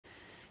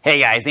Hey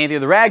guys, Anthony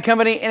of the Rad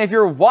Company, and if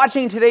you're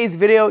watching today's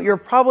video, you're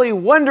probably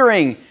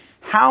wondering,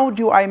 how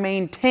do I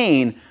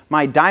maintain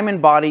my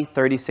Diamond Body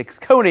 36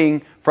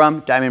 coating from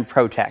Diamond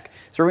Protec?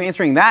 So we're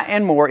answering that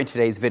and more in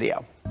today's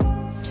video.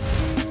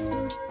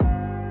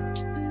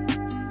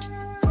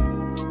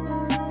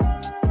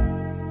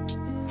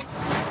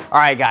 All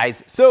right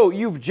guys, so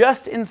you've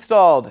just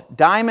installed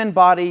Diamond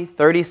Body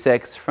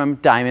 36 from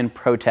Diamond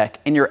Protec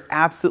and you're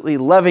absolutely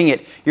loving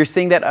it. You're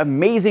seeing that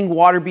amazing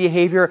water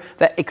behavior,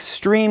 that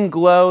extreme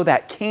glow,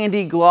 that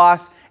candy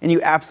gloss, and you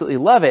absolutely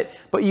love it,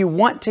 but you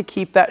want to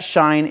keep that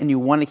shine and you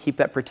want to keep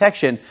that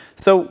protection.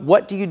 So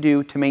what do you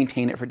do to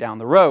maintain it for down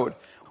the road?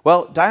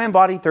 Well, Diamond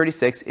Body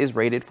 36 is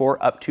rated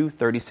for up to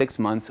 36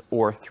 months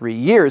or 3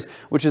 years,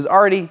 which is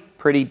already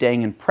pretty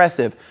dang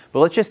impressive. But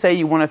let's just say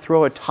you want to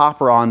throw a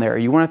topper on there.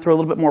 You want to throw a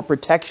little bit more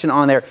protection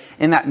on there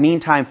in that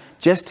meantime,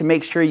 just to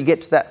make sure you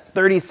get to that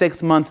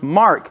 36-month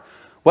mark.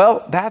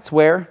 Well, that's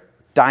where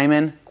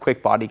Diamond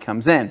Quick Body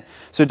comes in.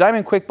 So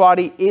Diamond Quick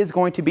Body is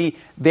going to be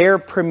their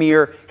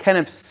premier kind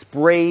of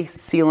spray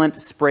sealant,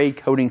 spray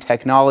coating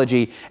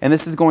technology. And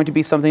this is going to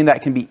be something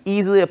that can be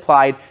easily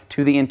applied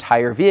to the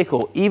entire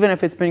vehicle, even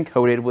if it's been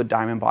coated with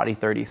Diamond Body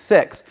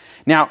 36.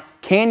 Now,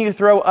 can you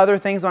throw other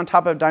things on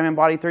top of Diamond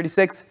Body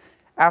 36?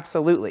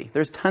 Absolutely.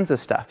 There's tons of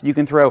stuff. You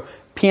can throw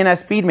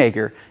P&S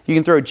Speedmaker. You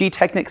can throw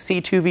G-Technic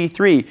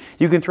C2V3.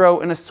 You can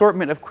throw an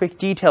assortment of quick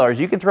detailers.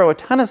 You can throw a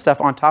ton of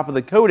stuff on top of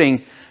the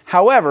coating.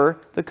 However,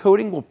 the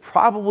coating will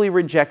probably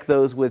reject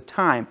those with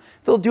time.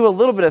 They'll do a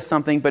little bit of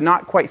something, but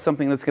not quite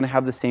something that's going to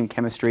have the same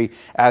chemistry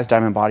as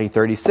Diamond Body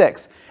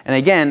 36. And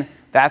again,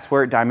 that's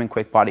where Diamond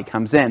Quick Body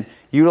comes in.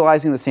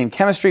 Utilizing the same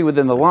chemistry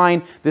within the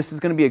line, this is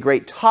going to be a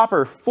great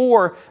topper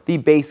for the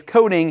base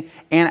coating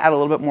and add a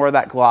little bit more of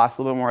that gloss,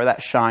 a little bit more of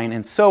that shine,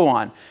 and so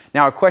on.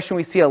 Now, a question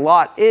we see a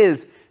lot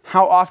is,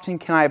 how often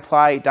can I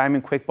apply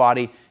Diamond Quick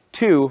Body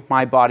to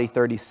my Body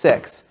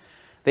 36?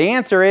 The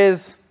answer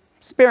is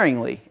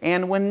sparingly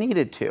and when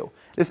needed to.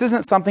 This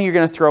isn't something you're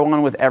going to throw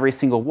on with every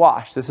single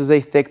wash. This is a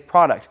thick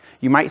product.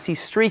 You might see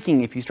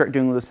streaking if you start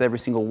doing this with every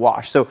single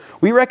wash. So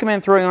we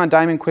recommend throwing on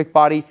Diamond Quick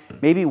Body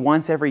maybe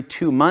once every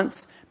 2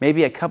 months,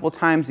 maybe a couple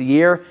times a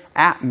year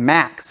at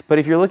max. But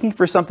if you're looking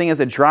for something as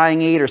a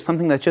drying aid or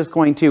something that's just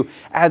going to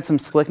add some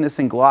slickness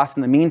and gloss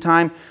in the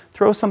meantime,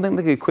 throw something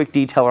like a quick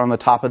detailer on the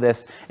top of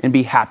this and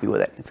be happy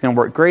with it. It's going to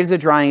work great as a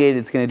drying aid.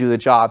 It's going to do the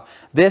job.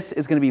 This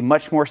is going to be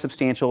much more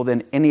substantial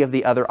than any of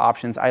the other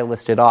options I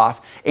listed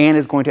off and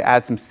is going to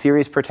add some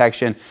serious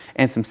protection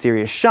and some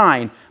serious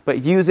shine,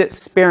 but use it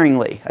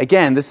sparingly.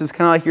 Again, this is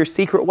kind of like your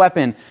secret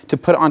weapon to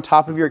put on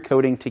top of your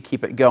coating to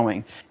keep it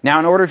going. Now,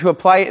 in order to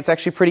apply it, it's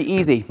actually pretty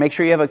easy. Make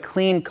sure you have a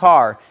clean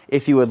car.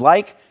 If you would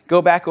like,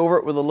 go back over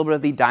it with a little bit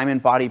of the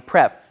Diamond Body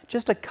Prep.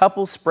 Just a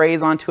couple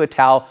sprays onto a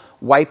towel,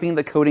 wiping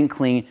the coating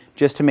clean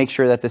just to make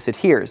sure that this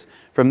adheres.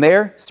 From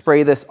there,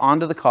 spray this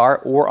onto the car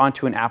or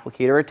onto an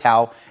applicator or a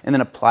towel, and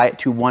then apply it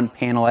to one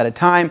panel at a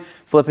time,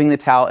 flipping the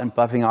towel and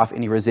buffing off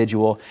any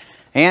residual.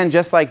 And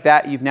just like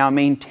that, you've now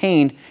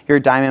maintained your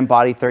Diamond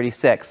Body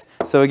 36.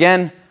 So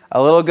again,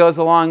 a little goes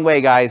a long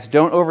way, guys.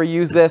 Don't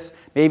overuse this.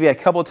 Maybe a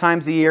couple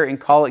times a year and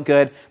call it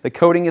good. The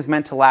coating is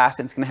meant to last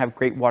and it's going to have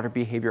great water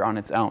behavior on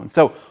its own.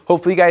 So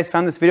hopefully you guys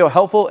found this video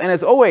helpful. And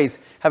as always,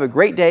 have a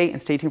great day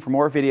and stay tuned for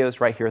more videos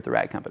right here at the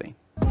Rad Company.